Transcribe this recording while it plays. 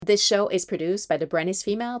This show is produced by the Brand is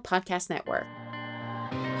Female Podcast Network.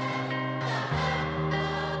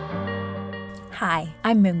 Hi,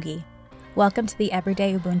 I'm Moongi. Welcome to the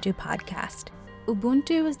Everyday Ubuntu podcast.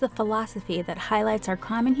 Ubuntu is the philosophy that highlights our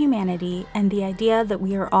common humanity and the idea that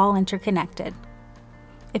we are all interconnected.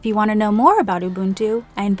 If you want to know more about Ubuntu,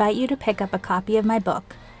 I invite you to pick up a copy of my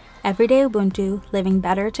book, Everyday Ubuntu, Living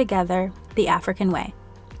Better Together, The African Way.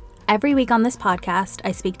 Every week on this podcast,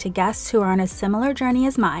 I speak to guests who are on a similar journey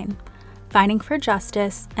as mine, fighting for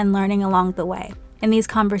justice and learning along the way. In these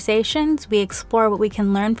conversations, we explore what we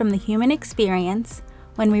can learn from the human experience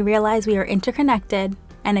when we realize we are interconnected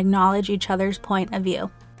and acknowledge each other's point of view.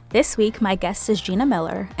 This week, my guest is Gina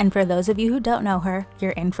Miller, and for those of you who don't know her,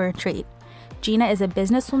 you're in for a treat. Gina is a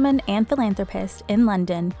businesswoman and philanthropist in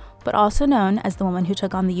London, but also known as the woman who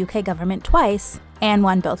took on the UK government twice and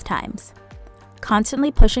won both times. Constantly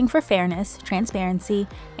pushing for fairness, transparency,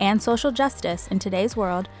 and social justice in today's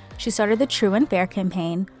world, she started the True and Fair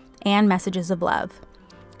campaign and Messages of Love.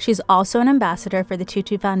 She's also an ambassador for the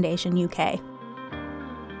Tutu Foundation UK.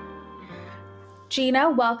 Gina,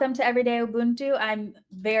 welcome to Everyday Ubuntu. I'm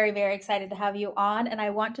very, very excited to have you on, and I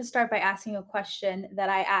want to start by asking a question that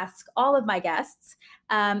I ask all of my guests.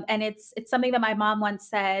 And it's something that my mom once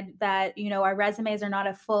said, that, our resumes are not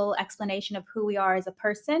a full explanation of who we are as a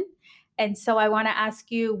person. And so I want to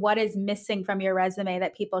ask you, what is missing from your resume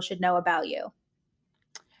that people should know about you?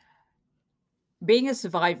 Being a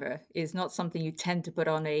survivor is not something you tend to put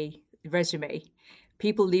on a resume.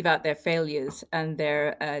 People leave out their failures and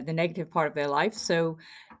the negative part of their life. So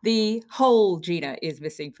the whole Gina is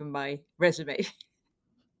missing from my resume.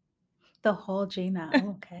 The whole Gina.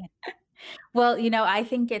 Okay. Well, I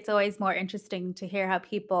think it's always more interesting to hear how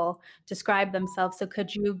people describe themselves. So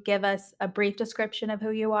could you give us a brief description of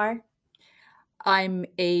who you are? I'm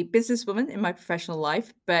a businesswoman in my professional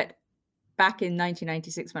life, but back in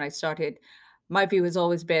 1996 when I started, my view has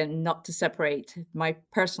always been not to separate my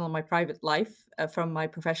personal, my private life from my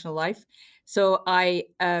professional life. So I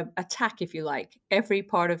attack, if you like, every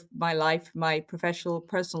part of my life, my professional,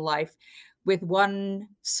 personal life, with one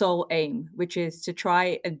sole aim, which is to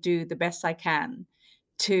try and do the best I can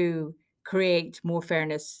to create more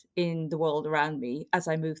fairness in the world around me as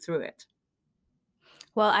I move through it.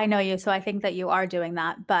 Well, I know you, so I think that you are doing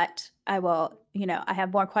that, but I will, I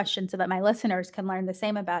have more questions so that my listeners can learn the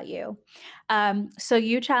same about you. So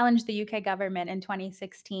you challenged the UK government in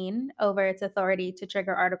 2016 over its authority to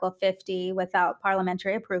trigger Article 50 without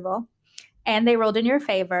parliamentary approval, and they ruled in your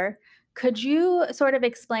favor. Could you sort of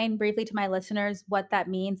explain briefly to my listeners what that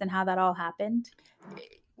means and how that all happened?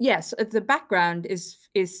 Yes, the background is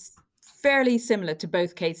fairly similar to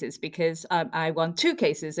both cases because I won two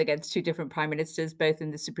cases against two different prime ministers, both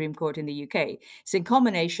in the Supreme Court in the UK. So in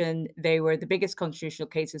combination, they were the biggest constitutional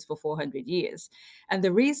cases for 400 years. And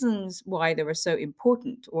the reasons why they were so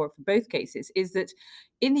important, or for both cases, is that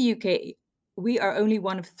in the UK, we are only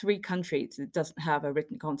one of three countries that doesn't have a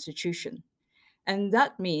written constitution. And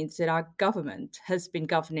that means that our government has been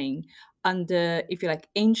governing under, if you like,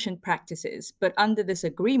 ancient practices, but under this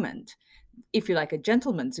agreement, if you like, a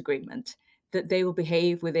gentleman's agreement, that they will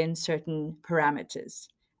behave within certain parameters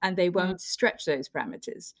and they won't stretch those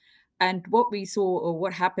parameters. And what we saw, or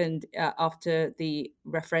what happened after the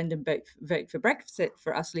referendum vote for Brexit,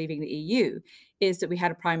 for us leaving the EU, is that we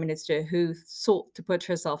had a prime minister who sought to put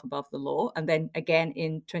herself above the law. And then again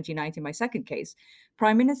in 2019, my second case,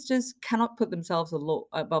 prime ministers cannot put themselves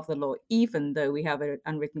above the law, even though we have an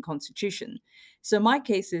unwritten constitution. So my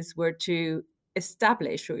cases were to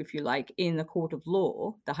establish, or if you like, in the court of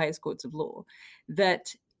law, the highest courts of law, that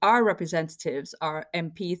our representatives, our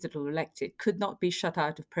MPs that are elected, could not be shut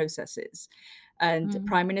out of processes. And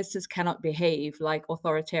prime ministers cannot behave like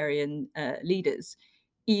authoritarian leaders,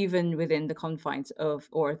 even within the confines of,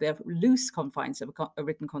 or the loose confines of a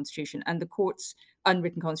written constitution and the courts,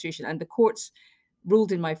 unwritten constitution. And the courts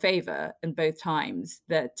ruled in my favor in both times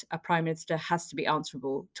that a prime minister has to be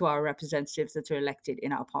answerable to our representatives that are elected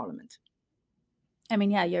in our parliament. I mean,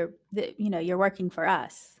 yeah, you're working for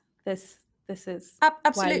us. This is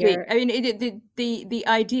absolutely. I mean, the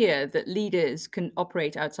idea that leaders can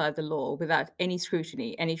operate outside the law without any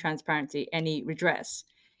scrutiny, any transparency, any redress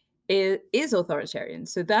is authoritarian.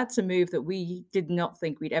 So that's a move that we did not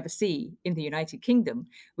think we'd ever see in the United Kingdom,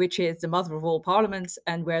 which is the mother of all parliaments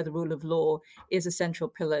and where the rule of law is a central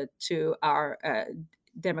pillar to our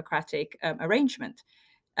democratic arrangement.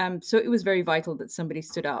 So it was very vital that somebody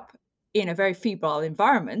stood up in a very febrile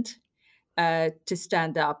environment to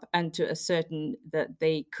stand up and to ascertain that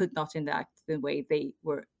they could not enact the way they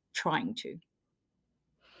were trying to.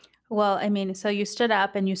 Well, I mean, so you stood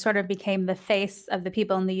up and you sort of became the face of the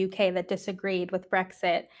people in the UK that disagreed with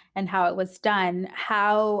Brexit and how it was done.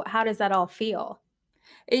 How does that all feel?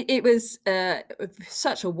 It was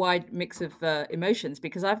such a wide mix of emotions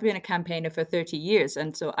because I've been a campaigner for 30 years.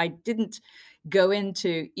 And so I didn't go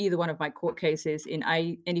into either one of my court cases in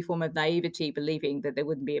any form of naivety, believing that there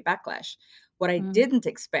wouldn't be a backlash. What I Mm, didn't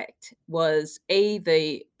expect was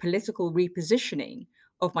the political repositioning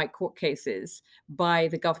of my court cases by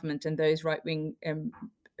the government and those right wing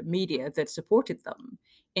media that supported them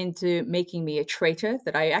into making me a traitor,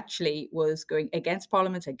 that I actually was going against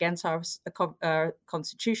Parliament, against our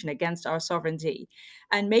constitution, against our sovereignty,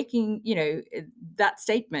 and making, that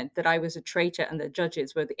statement that I was a traitor and the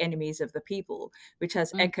judges were the enemies of the people, which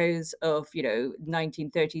has mm. echoes of,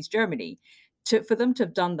 1930s Germany. For them to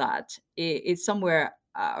have done that is somewhere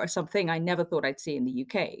or something I never thought I'd see in the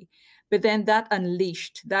UK. But then that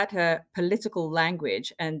unleashed that political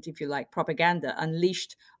language and, if you like, propaganda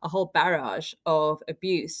unleashed a whole barrage of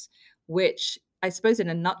abuse, which I suppose, in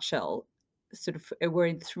a nutshell, sort of were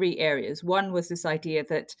in three areas. One was this idea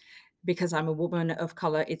that because I'm a woman of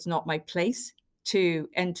color, it's not my place to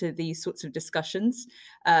enter these sorts of discussions.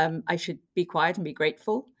 I should be quiet and be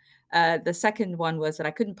grateful. The second one was that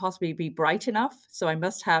I couldn't possibly be bright enough, so I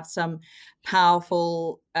must have some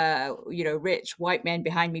powerful, rich white man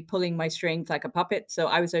behind me pulling my strings like a puppet. So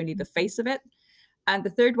I was only the face of it. And the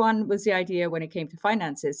third one was the idea when it came to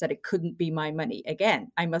finances that it couldn't be my money. Again,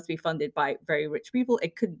 I must be funded by very rich people.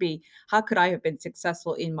 It could be, how could I have been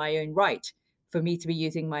successful in my own right for me to be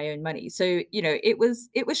using my own money? So, it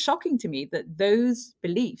was shocking to me that those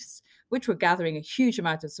beliefs, which were gathering a huge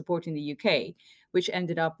amount of support in the UK, which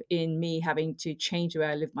ended up in me having to change the way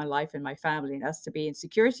I lived my life and my family, and us to be in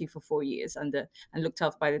security for 4 years and looked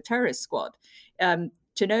after by the terrorist squad.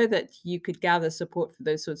 To know that you could gather support for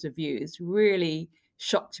those sorts of views really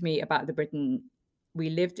shocked me about the Britain we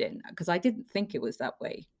lived in, because I didn't think it was that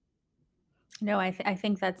way. No, I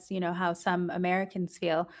think that's, how some Americans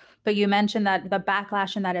feel. But you mentioned that the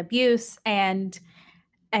backlash and that abuse and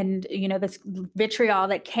this vitriol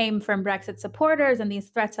that came from Brexit supporters and these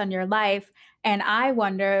threats on your life. And I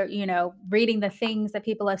wonder, reading the things that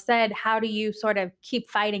people have said, how do you sort of keep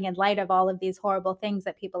fighting in light of all of these horrible things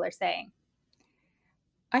that people are saying?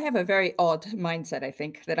 I have a very odd mindset, I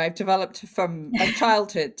think, that I've developed from like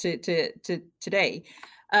childhood to today.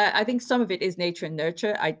 I think some of it is nature and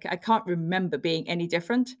nurture. I can't remember being any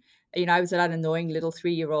different. I was that annoying little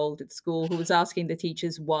 3-year-old at school who was asking the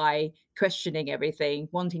teachers why, questioning everything,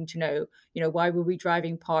 wanting to know, why were we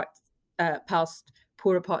driving past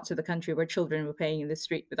poorer parts of the country where children were playing in the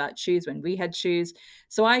street without shoes when we had shoes.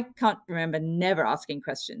 So I can't remember never asking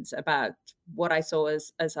questions about what I saw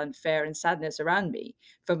as unfair and sadness around me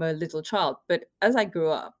from a little child. But as I grew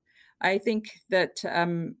up, I think that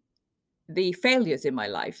the failures in my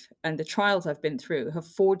life and the trials I've been through have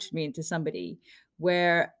forged me into somebody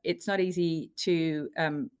where it's not easy to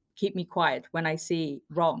keep me quiet when I see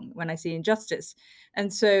wrong, when I see injustice.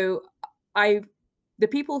 And so I the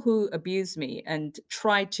people who abuse me and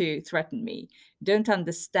try to threaten me don't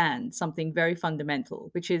understand something very fundamental,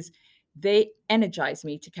 which is they energize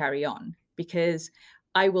me to carry on, because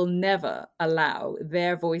I will never allow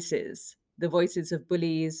their voices, the voices of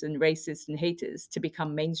bullies and racists and haters, to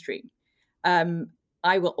become mainstream. um,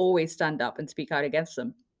 I will always stand up and speak out against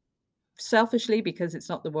them. Selfishly, because it's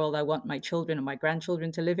not the world I want my children and my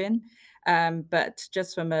grandchildren to live in. But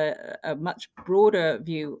just from a much broader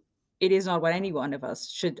view, it is not what any one of us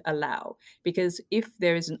should allow. Because if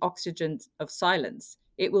there is an oxygen of silence,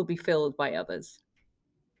 it will be filled by others.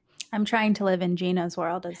 I'm trying to live in Gina's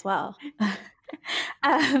world as well.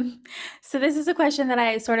 um, so this is a question that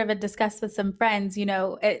I sort of had discussed with some friends.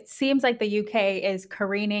 It seems like the UK is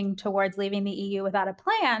careening towards leaving the EU without a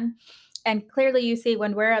plan. And clearly, you see,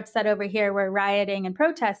 when we're upset over here, we're rioting and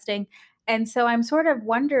protesting. And so I'm sort of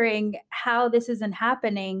wondering how this isn't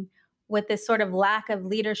happening with this sort of lack of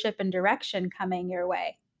leadership and direction coming your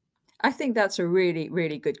way. I think that's a really,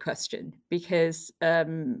 really good question, because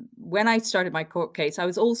when I started my court case, I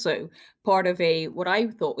was also part of what I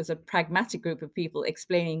thought was a pragmatic group of people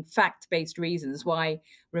explaining fact-based reasons why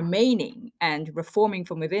remaining and reforming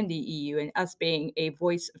from within the EU and us being a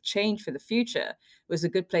voice of change for the future was a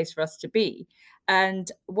good place for us to be.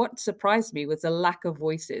 And what surprised me was the lack of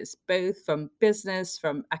voices, both from business,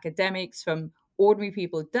 from academics, from ordinary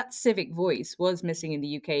people. That civic voice was missing in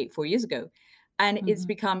the UK 4 years ago, and it's Mhm.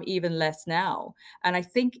 become even less now. And I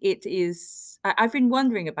think it is, I've been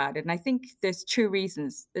wondering about it, and I think there's two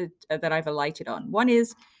reasons that I've alighted on. One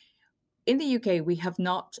is, in the UK, we have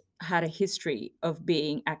not had a history of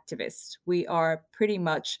being activists. We are pretty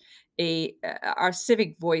much our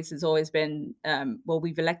civic voice has always been, well,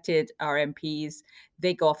 we've elected our MPs,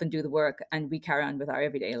 they go off and do the work, and we carry on with our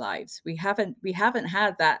everyday lives. We haven't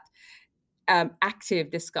had that active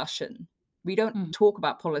discussion. We don't Mm. talk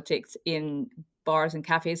about politics in bars and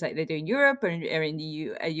cafes like they do in Europe or in the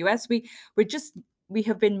US. We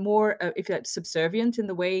have been more, if you like, subservient in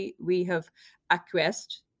the way we have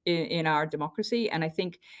acquiesced in our democracy, and I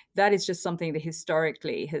think that is just something that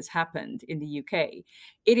historically has happened in the UK.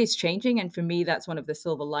 It is changing, and for me, that's one of the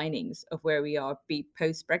silver linings of where we are, be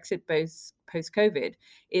post Brexit, post COVID,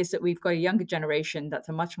 is that we've got a younger generation that's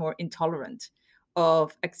a much more intolerant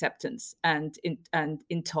of acceptance and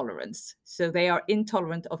intolerance. So they are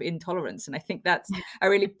intolerant of intolerance, and I think that's a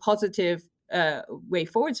really positive way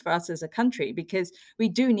forwards for us as a country, because we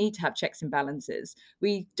do need to have checks and balances.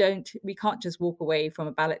 We can't just walk away from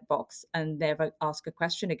a ballot box and never ask a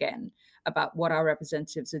question again about what our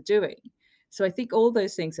representatives are doing. So I think all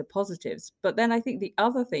those things are positives. But then I think the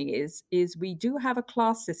other thing is we do have a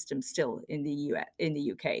class system still in the in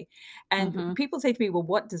the UK, and Mm-hmm. people say to me, "Well,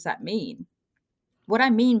 what does that mean?" What I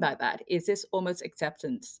mean by that is this almost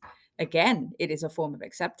acceptance. Again, it is a form of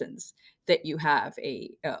acceptance that you have a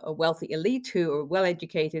wealthy elite who are well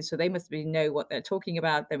educated, so they must know what they're talking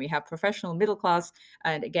about. Then we have professional middle class,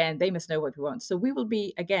 and again, they must know what we want. So we will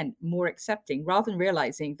be, again, more accepting rather than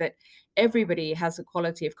realizing that everybody has a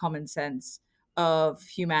quality of common sense, of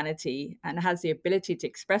humanity, and has the ability to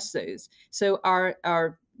express those. So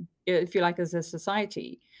our if you like, as a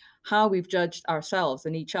society, how we've judged ourselves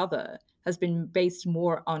and each other has been based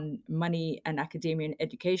more on money and academia and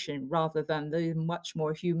education rather than the much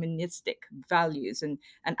more humanistic values and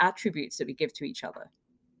attributes that we give to each other.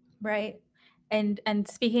 Right. And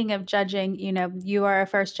speaking of judging, you are a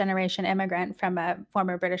first generation immigrant from a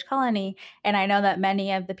former British colony, and I know that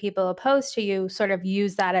many of the people opposed to you sort of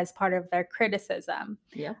use that as part of their criticism.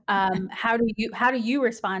 Yeah. How do you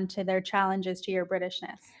respond to their challenges to your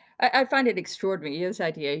Britishness? I find it extraordinary, this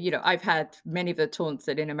idea. I've had many of the taunts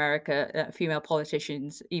that in America, female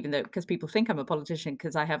politicians, even though, because people think I'm a politician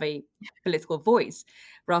because I have a political voice,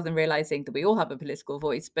 rather than realizing that we all have a political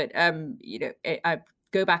voice. But, I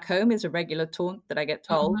go back home is a regular taunt that I get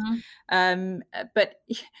told. Mhm. But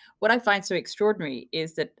what I find so extraordinary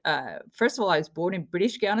is that, first of all, I was born in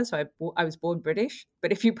British Guiana, so I was born British.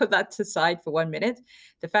 But if you put that aside for 1 minute,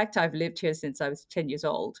 the fact I've lived here since I was 10 years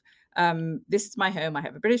old, this is my home. I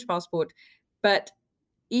have a British passport, but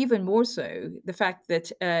even more so, the fact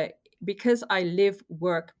that because I live,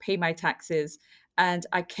 work, pay my taxes, and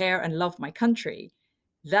I care and love my country,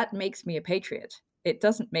 that makes me a patriot. It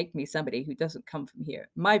doesn't make me somebody who doesn't come from here.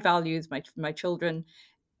 My values, my children,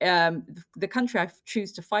 the country I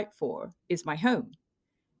choose to fight for is my home.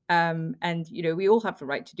 And we all have the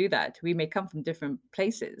right to do that. We may come from different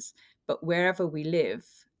places, but wherever we live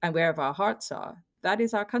and wherever our hearts are, that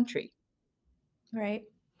is our country. Right.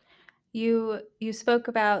 You spoke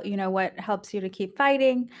about, what helps you to keep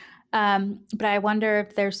fighting, but I wonder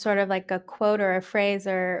if there's sort of like a quote or a phrase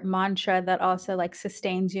or mantra that also like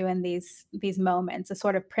sustains you in these moments, a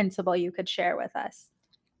sort of principle you could share with us.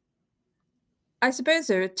 I suppose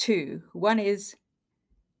there are two. One is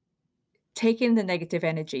take in the negative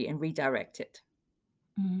energy and redirect it.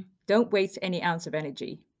 Mhm. Don't waste any ounce of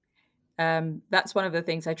energy. That's one of the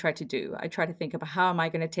things I try to do. I try to think about how am I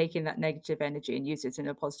going to take in that negative energy and use it in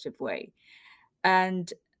a positive way.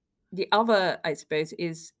 And the other, I suppose,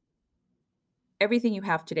 is everything you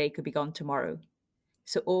have today could be gone tomorrow.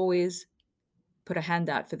 So always put a hand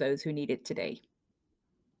out for those who need it today.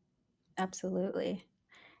 Absolutely.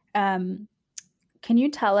 Um, can you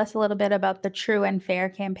tell us a little bit about the True and Fair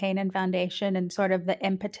campaign and foundation and sort of the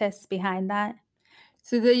impetus behind that?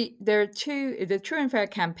 So there are two. The True and Fair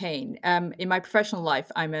campaign. In my professional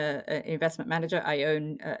life, I'm an investment manager. I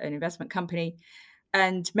own an investment company,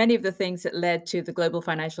 and many of the things that led to the global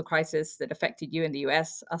financial crisis that affected you in the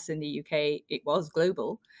US, us in the UK, it was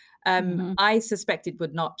global. Mhm. I suspected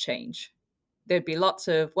would not change. There'd be lots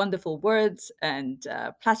of wonderful words and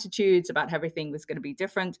platitudes about how everything was going to be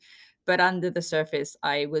different. But under the surface,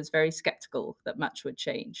 I was very skeptical that much would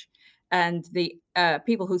change. And the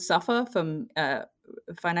people who suffer from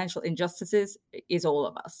financial injustices is all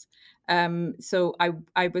of us. So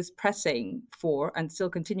I was pressing for and still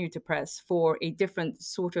continue to press for a different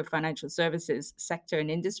sort of financial services sector and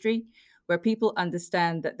industry where people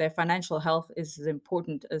understand that their financial health is as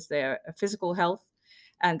important as their physical health,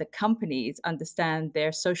 and the companies understand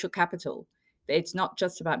their social capital. It's not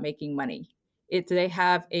just about making money. They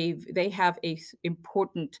have a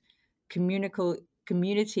important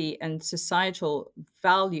community and societal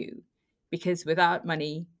value because without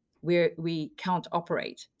money, we can't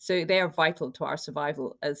operate. So they are vital to our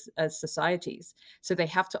survival as societies. So they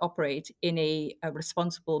have to operate in a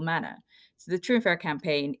responsible manner. So the True and Fair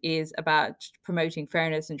campaign is about promoting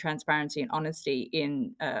fairness and transparency and honesty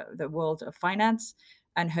in the world of finance,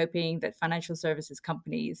 and hoping that financial services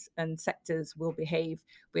companies and sectors will behave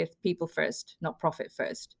with people first, not profit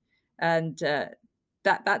first. And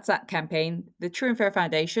that's that campaign. The True and Fair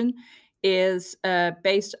Foundation is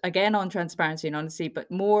based again on transparency and honesty,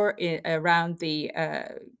 but more around the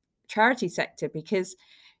charity sector, because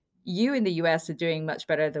you in the US are doing much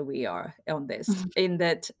better than we are on this, in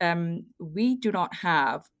that we do not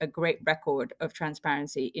have a great record of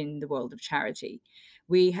transparency in the world of charity.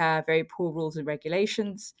 We have very poor rules and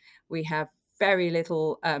regulations. We have very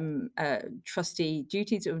little trustee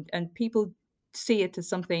duties, and people see it as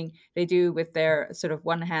something they do with their sort of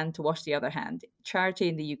one hand to wash the other hand. Charity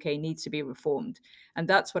in the UK needs to be reformed. And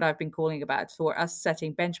that's what I've been calling about, for us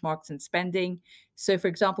setting benchmarks in spending. So, for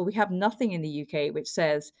example, we have nothing in the UK which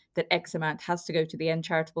says that X amount has to go to the end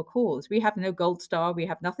charitable cause. We have no gold star. We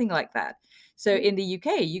have nothing like that. So in the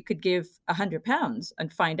UK, you could give £100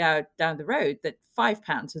 and find out down the road that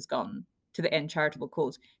 £5 has gone to the end charitable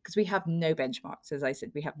cause, because we have no benchmarks. As I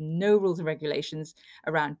said, we have no rules and regulations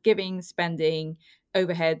around giving, spending,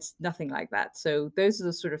 overheads, nothing like that. So those are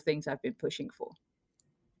the sort of things I've been pushing for.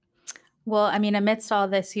 Well, I mean, amidst all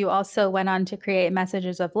this, you also went on to create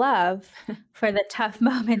messages of love for the tough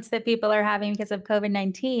moments that people are having because of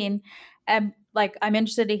COVID-19. And like, I'm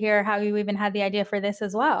interested to hear how you even had the idea for this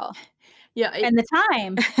as well. Yeah, And the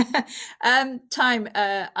time. time.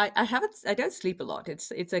 I don't sleep a lot.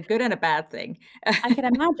 It's a good and a bad thing. I can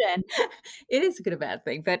imagine. It is a good and bad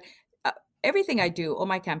thing, but everything I do, all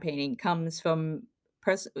my campaigning comes from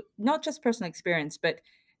not just personal experience, but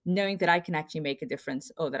knowing that I can actually make a difference,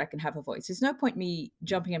 or that I can have a voice. There's no point me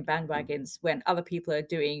jumping in bandwagons when other people are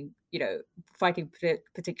doing, fighting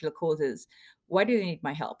particular causes. Why do they need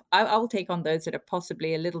my help? I will take on those that are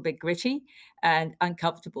possibly a little bit gritty and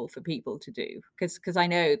uncomfortable for people to do, because I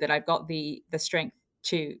know that I've got the strength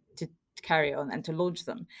to carry on and to launch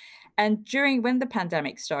them. And when the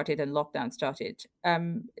pandemic started and lockdown started,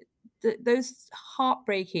 those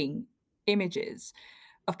heartbreaking images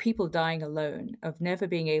of people dying alone, of never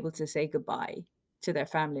being able to say goodbye to their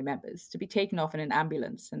family members, to be taken off in an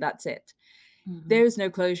ambulance and that's it. There is no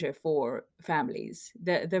closure for families.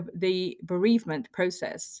 The bereavement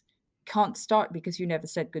process can't start because you never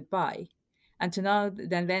said goodbye. And to now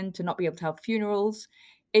then to not be able to have funerals,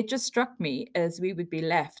 it just struck me as we would be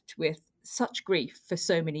left with such grief for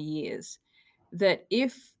so many years, that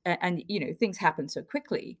if and things happen so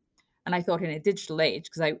quickly. And I thought, in a digital age,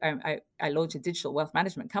 because I launched a digital wealth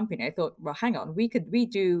management company, I thought, well, hang on, we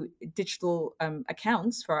do digital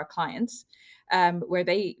accounts for our clients, where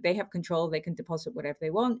they have control, they can deposit whatever they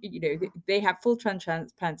want, they have full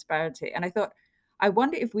transparency. And I thought, I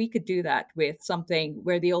wonder if we could do that with something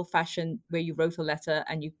where the old fashioned, where you wrote a letter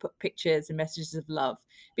and you put pictures and messages of love,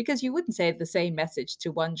 because you wouldn't say the same message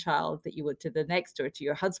to one child that you would to the next, or to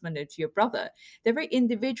your husband, or to your brother. They're very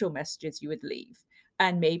individual messages you would leave.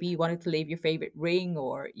 And maybe you wanted to leave your favorite ring,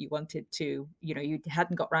 or you wanted to, you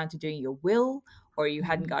hadn't got around to doing your will, or you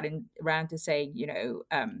hadn't gotten around to saying,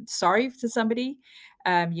 sorry to somebody.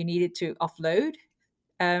 You needed to offload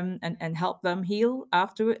and help them heal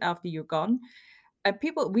after you're gone.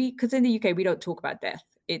 Because in the UK, we don't talk about death.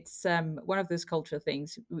 It's one of those cultural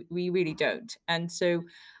things. We really don't. And so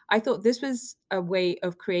I thought this was a way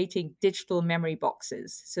of creating digital memory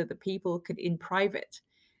boxes, so that people could, in private,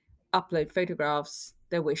 upload photographs,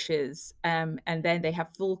 their wishes, and then they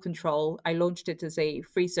have full control. I launched it as a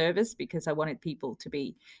free service because I wanted people to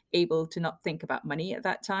be able to not think about money at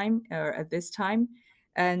that time, or at this time.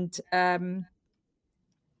 And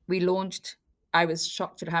we launched. I was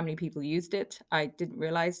shocked at how many people used it. I didn't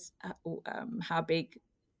realize how big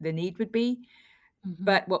the need would be.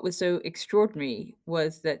 But what was so extraordinary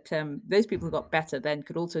was that those people who got better then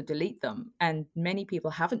could also delete them. And many people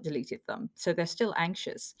haven't deleted them. So they're still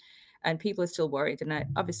anxious and people are still worried. And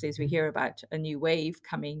obviously, as we hear about a new wave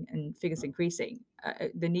coming and figures increasing,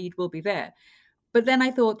 the need will be there. But then I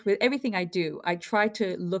thought, with everything I do, I try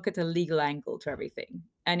to look at a legal angle to everything.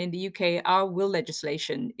 And in the UK, our will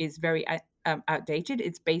legislation is very outdated.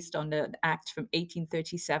 It's based on an act from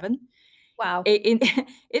 1837. Wow. In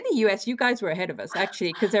in the US, you guys were ahead of us,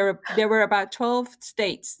 actually, because there were about 12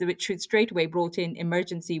 states which straight away brought in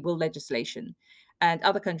emergency will legislation, and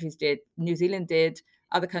other countries did. New Zealand did.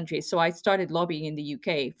 Other countries. So I started lobbying in the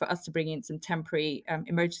UK for us to bring in some temporary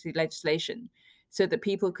emergency legislation, so that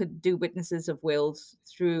people could do witnesses of wills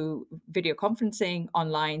through video conferencing,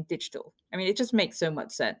 online, digital. I mean, it just makes so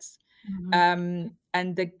much sense. Mhm.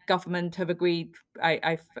 And the government have agreed.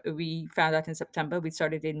 We found out in September. We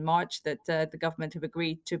started in March that the government have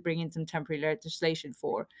agreed to bring in some temporary legislation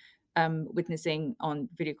for witnessing on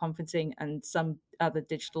video conferencing and some other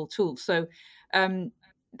digital tools. So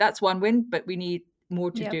that's one win, but we need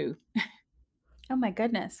more to Yep. do. Oh my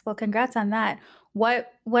goodness. Well, congrats on that.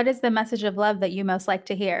 What is the message of love that you most like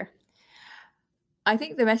to hear? I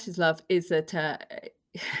think the message, love, is that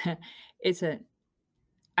it's a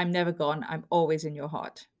I'm never gone. I'm always in your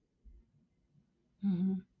heart.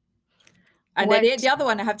 Mhm. And then What the other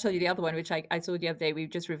one, I have to tell you the other one, which I saw the other day, we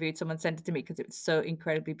just reviewed, someone sent it to me because it was so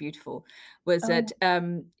incredibly beautiful, was that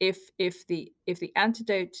Oh, if the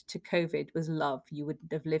antidote to COVID was love, you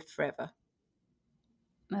wouldn't have lived forever.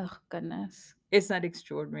 oh goodness. Isn't that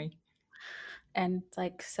extraordinary? And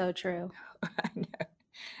like so true. I know.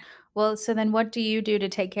 Well, so then what do you do to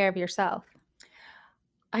take care of yourself?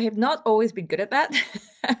 I have not always been good at that,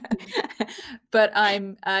 but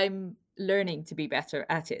I'm learning to be better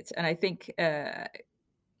at it. And I think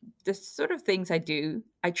the sort of things I do,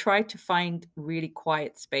 I try to find really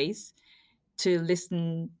quiet space to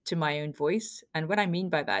listen to my own voice. And what I mean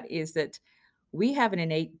by that is that we have an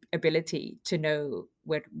innate ability to know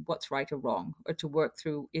what's right or wrong, or to work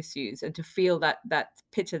through issues and to feel that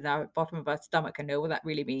pit in our bottom of our stomach and know what that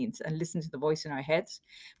really means and listen to the voice in our heads.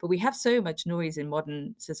 But we have so much noise in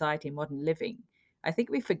modern society, modern living. I think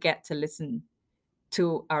we forget to listen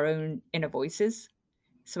to our own inner voices.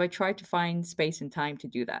 So I try to find space and time to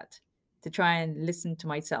do that, to try and listen to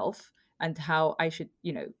myself and how I should,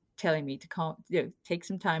 telling me to calm, take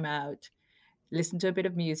some time out, listen to a bit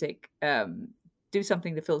of music, do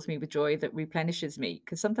something that fills me with joy, that replenishes me,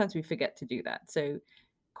 because sometimes we forget to do that. So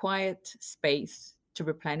quiet space to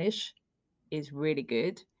replenish is really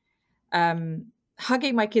good.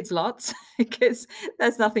 Hugging my kids lots because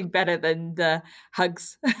there's nothing better than the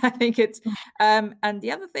hugs. I think it's and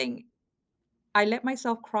the other thing, I let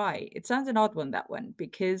myself cry. It sounds an odd one, that one,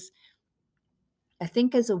 because I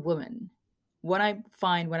think as a woman, what I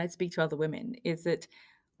find when I speak to other women is that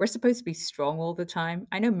we're supposed to be strong all the time.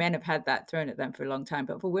 I know men have had that thrown at them for a long time,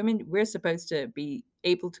 but for women, we're supposed to be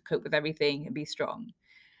able to cope with everything and be strong.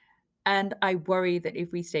 And I worry that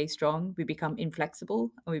if we stay strong, we become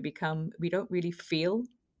inflexible and we don't really feel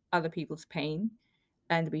other people's pain,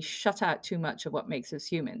 and we shut out too much of what makes us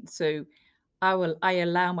human. So I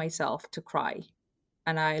allow myself to cry,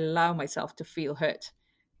 and I allow myself to feel hurt.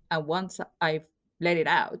 And once I've let it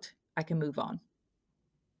out, I can move on.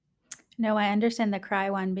 No, I understand the cry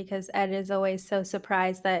one because Ed is always so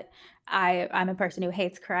surprised that I'm a person who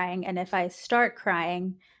hates crying, and if I start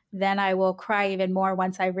crying, then I will cry even more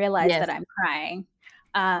once I realize Yes. that I'm crying.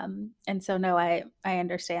 And so no, I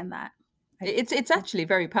understand that. I It's actually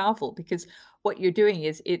very powerful, because what you're doing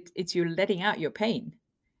is it's you're letting out your pain.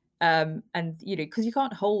 And because you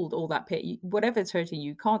can't hold all that pain, whatever's hurting you,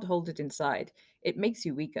 you can't hold it inside. It makes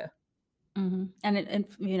you weaker. Mhm, and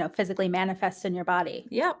it physically manifests in your body.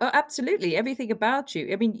 Yeah, absolutely. Everything about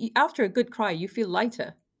you. I mean, after a good cry, you feel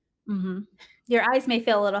lighter. Mhm. Your eyes may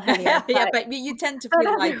feel a little heavier, Yeah, but you tend to but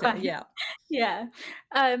feel lighter. otherwise Yeah. yeah.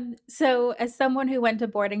 So as someone who went to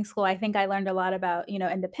boarding school, I think I learned a lot about,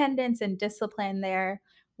 independence and discipline there.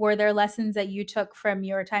 Were there lessons that you took from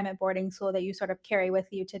your time at boarding school that you sort of carry with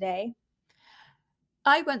you today?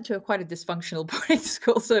 I went to quite a dysfunctional boarding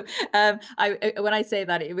school, so when I say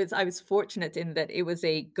that, I was fortunate in that it was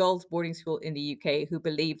a girls' boarding school in the UK who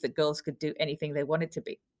believed that girls could do anything they wanted to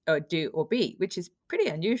be or do or be, which is pretty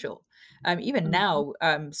unusual. Even Mhm. now,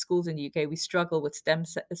 schools in the UK, we struggle with STEM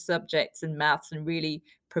subjects and maths and really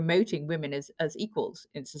promoting women as equals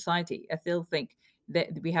in society. I still think that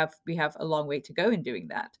we have a long way to go in doing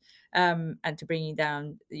that, and to bringing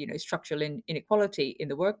down structural inequality in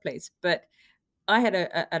the workplace, but. I had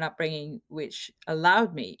an upbringing which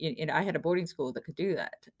allowed me. I had a boarding school that could do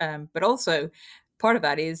that. But also, part of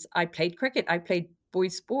that is I played cricket. I played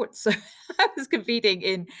boys' sports, so I was competing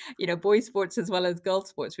in boys' sports as well as girls'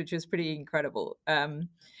 sports, which was pretty incredible.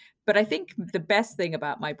 But I think the best thing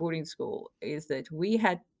about my boarding school is that we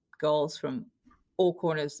had girls from all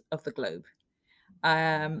corners of the globe.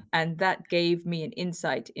 And that gave me an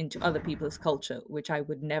insight into other people's culture, which I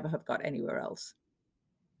would never have got anywhere else.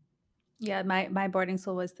 Yeah, my boarding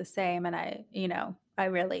school was the same, and I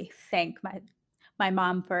really thank my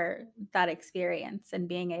mom for that experience and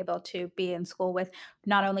being able to be in school with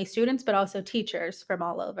not only students, but also teachers from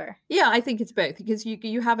all over. Yeah, I think it's both, because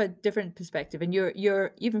you have a different perspective, and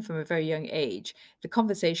you're even from a very young age, the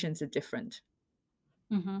conversations are different.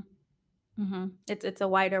 Mhm, mhm. It's a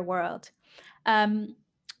wider world. Um,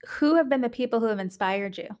 who have been the people who have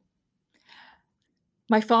inspired you?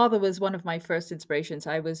 My father was one of my first inspirations.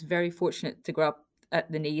 I was very fortunate to grow up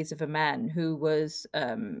at the knees of a man who was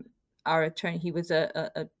our attorney. He was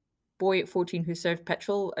a boy at 14 who served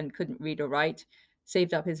petrol and couldn't read or write,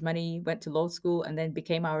 saved up his money, went to law school, and then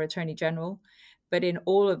became our attorney general. But in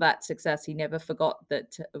all of that success, he never forgot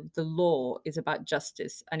that the law is about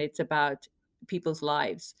justice and it's about people's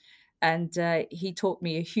lives. And he taught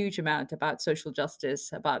me a huge amount about social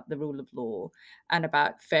justice, about the rule of law, and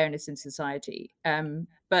about fairness in society.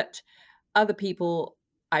 But other people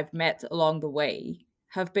I've met along the way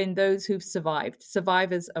have been those who've survived.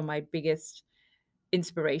 Survivors are my biggest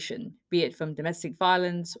inspiration, be it from domestic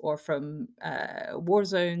violence or from war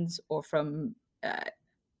zones or from uh,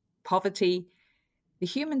 poverty. The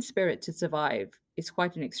human spirit to survive is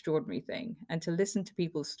quite an extraordinary thing, and to listen to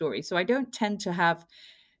people's stories. So I don't tend to have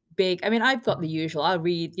big, I mean, I've got the usual. I'll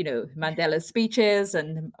read, Mandela's speeches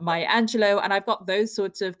and Maya Angelou, and I've got those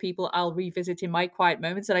sorts of people I'll revisit in my quiet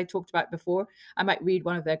moments that I talked about before. I might read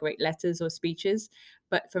one of their great letters or speeches,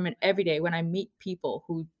 but from an everyday, when I meet people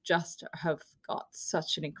who just have got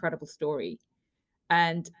such an incredible story,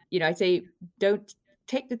 and, I say, don't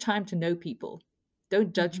take the time to know people.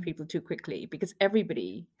 Don't judge Mhm. people too quickly, because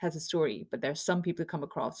everybody has a story, but there are some people who come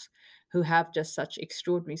across who have just such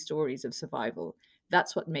extraordinary stories of survival.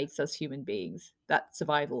 That's what makes us human beings, that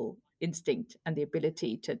survival instinct and the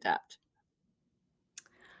ability to adapt.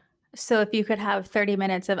 So, if you could have 30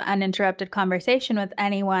 minutes of uninterrupted conversation with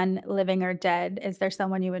anyone, living or dead, is there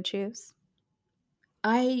someone you would choose?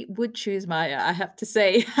 I would choose Maya, I have to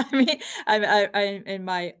say. I mean, I in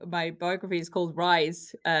my biography is called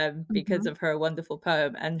Rise, because Mhm. of her wonderful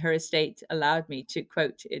poem, and her estate allowed me to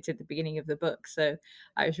quote it at the beginning of the book. So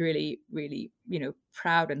I was really, really,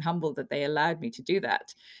 proud and humbled that they allowed me to do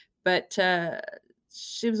that. But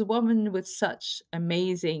she was a woman with such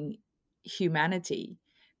amazing humanity,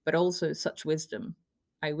 but also such wisdom.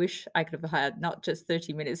 I wish I could have had not just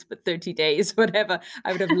 30 minutes, but 30 days, whatever.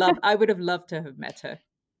 I would have loved to have met her.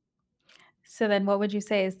 So then what would you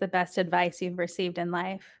say is the best advice you've received in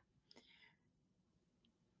life?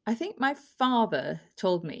 I think my father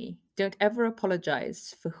told me, don't ever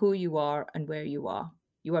apologize for who you are and where you are.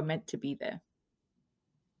 You are meant to be there.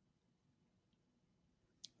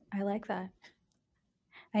 I like that.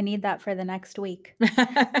 I need that for the next week.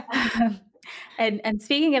 Um, and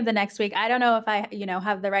speaking of the next week, I don't know if I,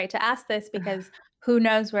 have the right to ask this because who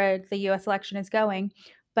knows where the US election is going,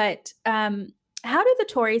 but, how do the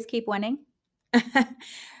Tories keep winning?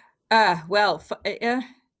 Well,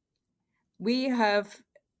 we have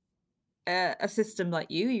a system like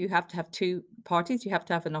you have to have two parties, you have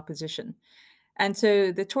to have an opposition. And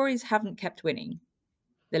so the Tories haven't kept winning,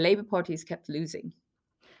 the Labour Party's kept losing.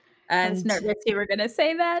 I was And nervous you were gonna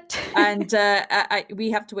say that. And we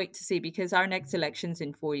have to wait to see, because our next election's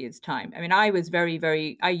in 4 years' time. I mean, I was very,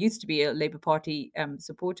 very. I used to be a Labour Party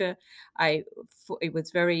supporter. It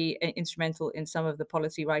was very instrumental in some of the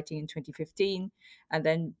policy writing in 2015, and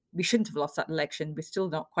then we shouldn't have lost that election. We're still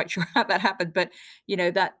not quite sure how that happened, but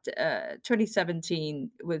that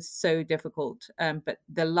 2017 was so difficult. But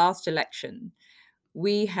the last election,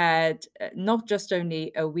 we had not just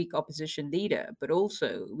only a weak opposition leader, but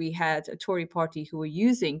also we had a Tory party who were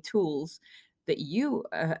using tools that you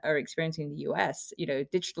are experiencing in the US,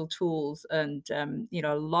 digital tools, and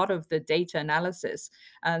a lot of the data analysis,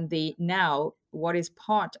 and the now what is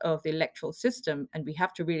part of the electoral system. And we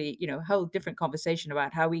have to really, hold different conversation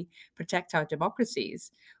about how we protect our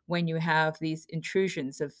democracies when you have these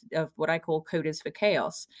intrusions of what I call coders for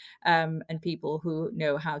chaos, and people who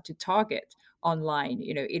know how to target online.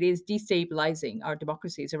 It is destabilizing our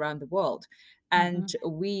democracies around the world. And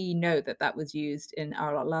Mhm. we know that that was used in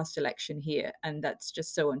our last election here. And that's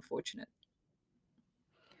just so unfortunate.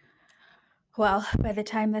 Well, by the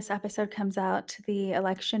time this episode comes out, the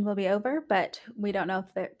election will be over, but we don't know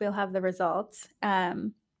if we'll have the results.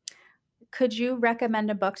 Could you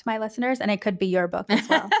recommend a book to my listeners? And it could be your book as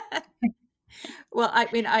well. Well, I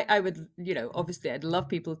mean, I would, obviously, I'd love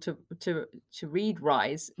people to read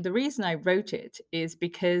Rise. The reason I wrote it is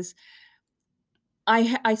because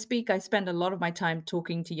I spend a lot of my time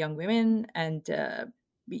talking to young women and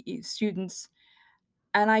students,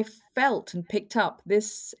 and I felt and picked up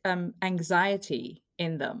this anxiety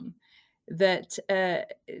in them, that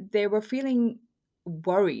they were feeling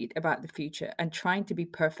worried about the future and trying to be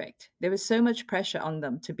perfect. There was so much pressure on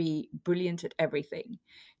them to be brilliant at everything,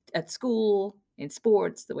 at school, in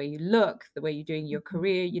sports, the way you look, the way you're doing your Mhm.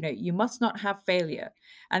 career. You must not have failure.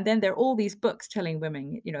 And then there are all these books telling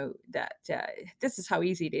women, that this is how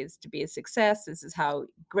easy it is to be a success. This is how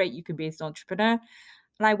great you can be as an entrepreneur.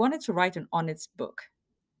 And I wanted to write an honest book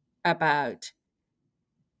about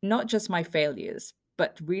not just my failures,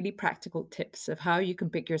 but really practical tips of how you can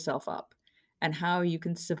pick yourself up and how you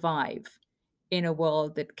can survive in a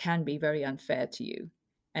world that can be very unfair to you.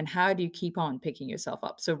 And how do you keep on picking yourself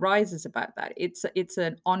up? So Rise is about that. It's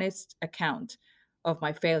an honest account of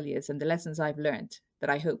my failures and the lessons I've learned that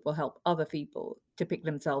I hope will help other people to pick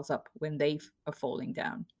themselves up when they are falling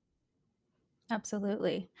down.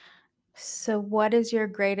 Absolutely. So what is your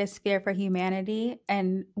greatest fear for humanity,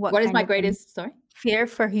 and what What is kind my of things greatest, sorry? fear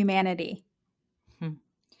for humanity? Hmm.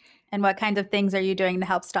 And what kinds of things are you doing to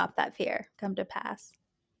help stop that fear come to pass?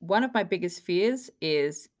 One of my biggest fears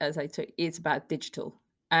is, as I told, it's about digital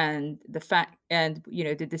and the fact, and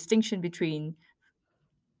the distinction between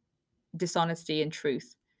dishonesty and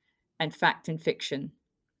truth and fact and fiction,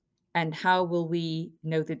 and how will we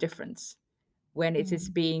know the difference when it is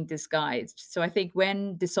Mm. being disguised? So I think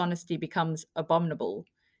when dishonesty becomes abominable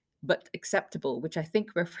but acceptable, which I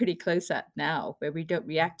think we're pretty close at now, where we don't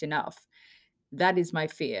react enough, that is my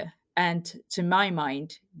fear. And to my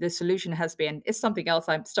mind, the solution has been, is something else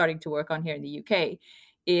I'm starting to work on here in the UK,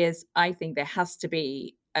 is I think there has to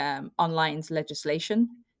be online legislation.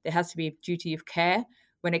 There has to be a duty of care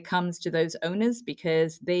when it comes to those owners,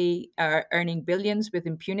 because they are earning billions with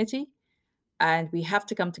impunity. And we have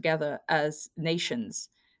to come together as nations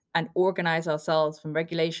and organize ourselves from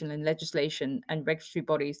regulation and legislation and regulatory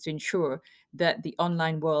bodies to ensure that the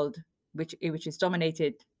online world, which is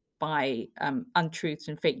dominated by untruths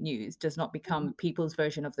and fake news, does not become people's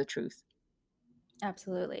version of the truth.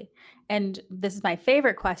 Absolutely. And this is my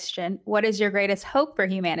favorite question. What is your greatest hope for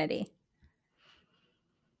humanity?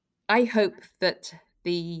 I hope that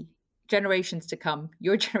the generations to come,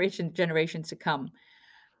 your generations to come,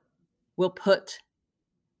 will put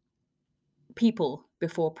people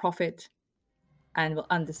before profit and will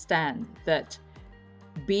understand that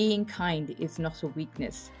being kind is not a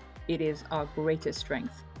weakness. It is our greatest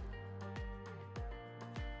strength.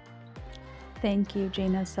 Thank you,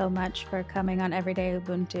 Gina, so much for coming on Everyday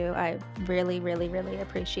Ubuntu. I really, really, really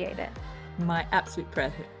appreciate it. My absolute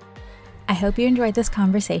pleasure. I hope you enjoyed this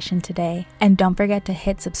conversation today, and don't forget to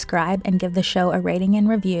hit subscribe and give the show a rating and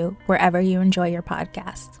review wherever you enjoy your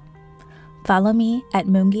podcasts. Follow me at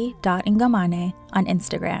mungi.ngamane on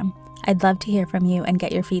Instagram. I'd love to hear from you and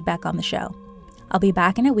get your feedback on the show. I'll be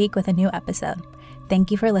back in a week with a new episode.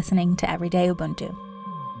 Thank you for listening to Everyday Ubuntu.